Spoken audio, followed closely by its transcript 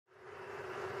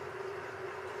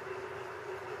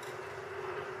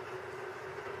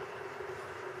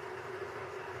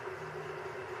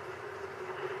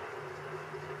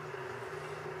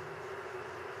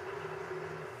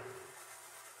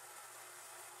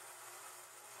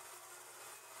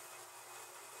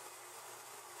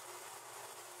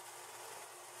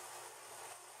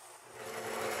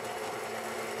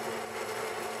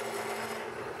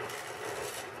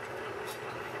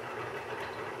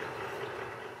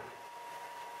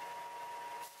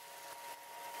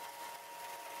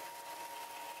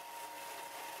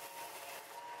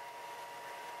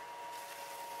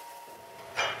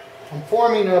I'm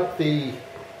forming up the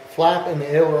flap and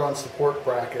the aileron support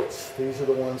brackets. These are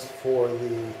the ones for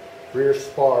the rear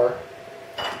spar.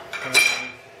 And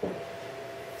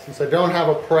since I don't have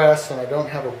a press and I don't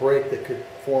have a brake that could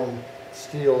form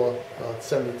steel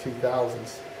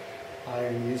 72,000s, I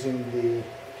am using the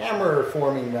hammer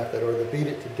forming method, or the beat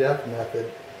it to death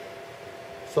method.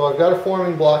 So I've got a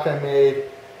forming block I made,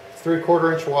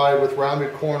 3/4 inch wide with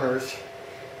rounded corners,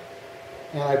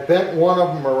 and I bent one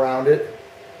of them around it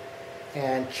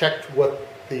and checked what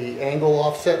the angle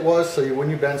offset was. So when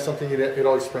you bend something, it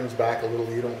always springs back a little.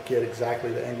 You don't get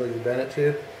exactly the angle you bent it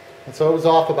to. And so it was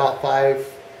off about a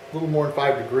little more than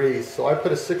 5 degrees. So I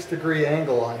put a 6-degree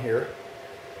angle on here.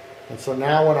 And so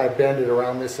now when I bend it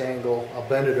around this angle, I'll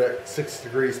bend it at 6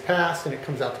 degrees past, and it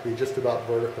comes out to be just about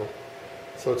vertical.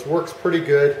 So it works pretty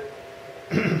good.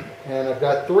 And I've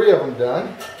got 3 of them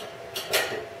done.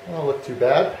 They don't look too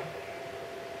bad.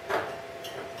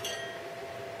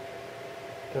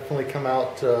 Definitely come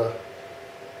out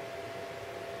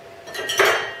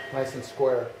nice and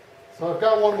square. So I've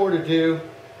got one more to do.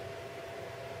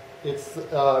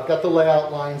 I've got the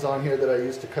layout lines on here that I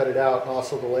used to cut it out, and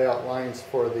also the layout lines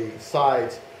for the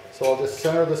sides. So I'll just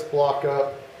center this block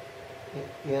up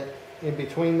in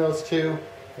between those two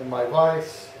in my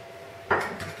vise. I'm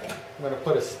going to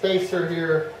put a spacer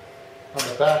here on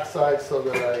the back side so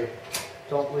that I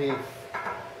don't leave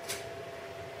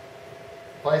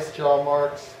vice jaw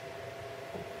marks,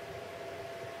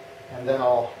 and then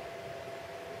I'll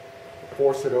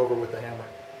force it over with the hammer.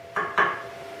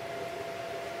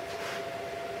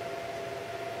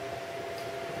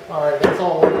 Alright, that's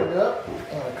all lined up.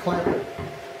 I'm going to clamp it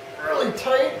really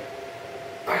tight.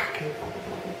 Okay.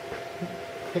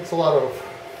 Takes a lot of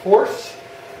force.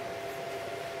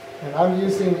 And I'm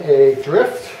using a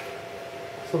drift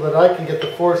so that I can get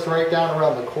the force right down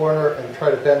around the corner and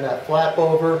try to bend that flap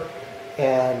over,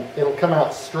 and it'll come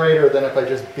out straighter than if I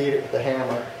just beat it with the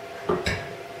hammer.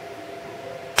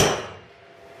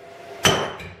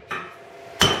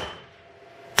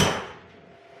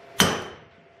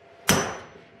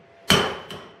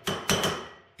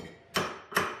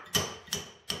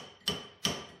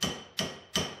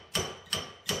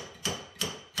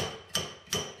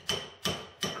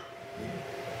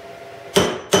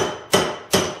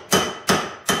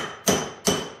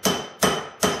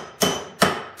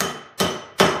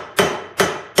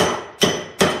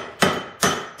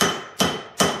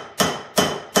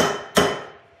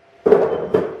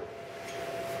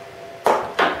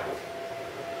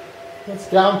 It's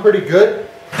down pretty good,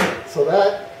 so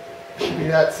that should be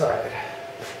that side.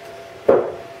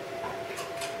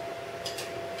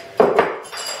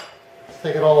 Let's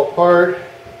take it all apart,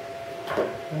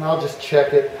 and I'll just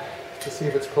check it to see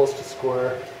if it's close to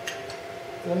square.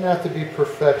 Doesn't have to be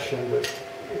perfection, but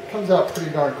it comes out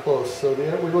pretty darn close, so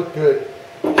we look good.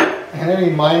 And any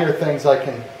minor things I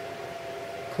can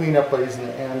clean up by using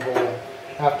the anvil.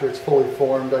 After it's fully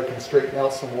formed, I can straighten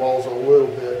out some walls a little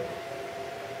bit.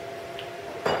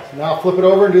 Now flip it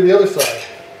over and do the other side.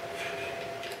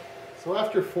 So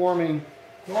after forming,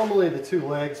 normally the 2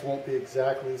 legs won't be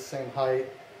exactly the same height.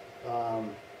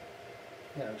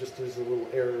 Just there's a little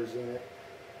errors in it.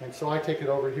 And so I take it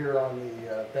over here on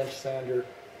the bench sander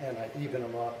and I even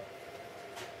them up.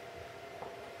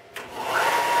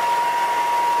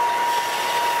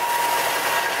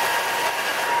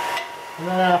 And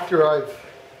then after I've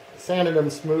sanded them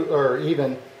smooth or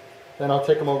even, then I'll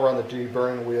take them over on the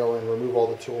deburring wheel and remove all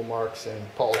the tool marks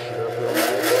and polish it up real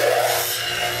nice.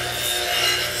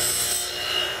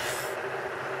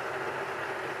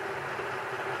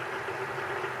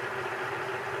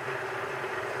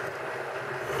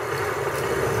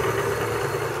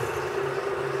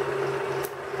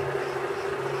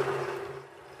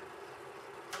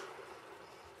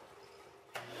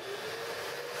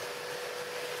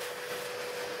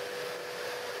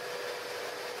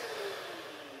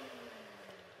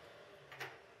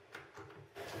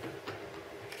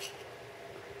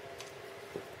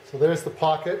 So there's the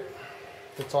pocket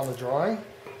that's on the drawing.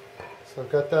 So I've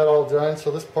got that all done. So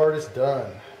this part is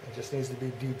done. It just needs to be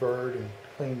deburred and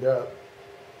cleaned up.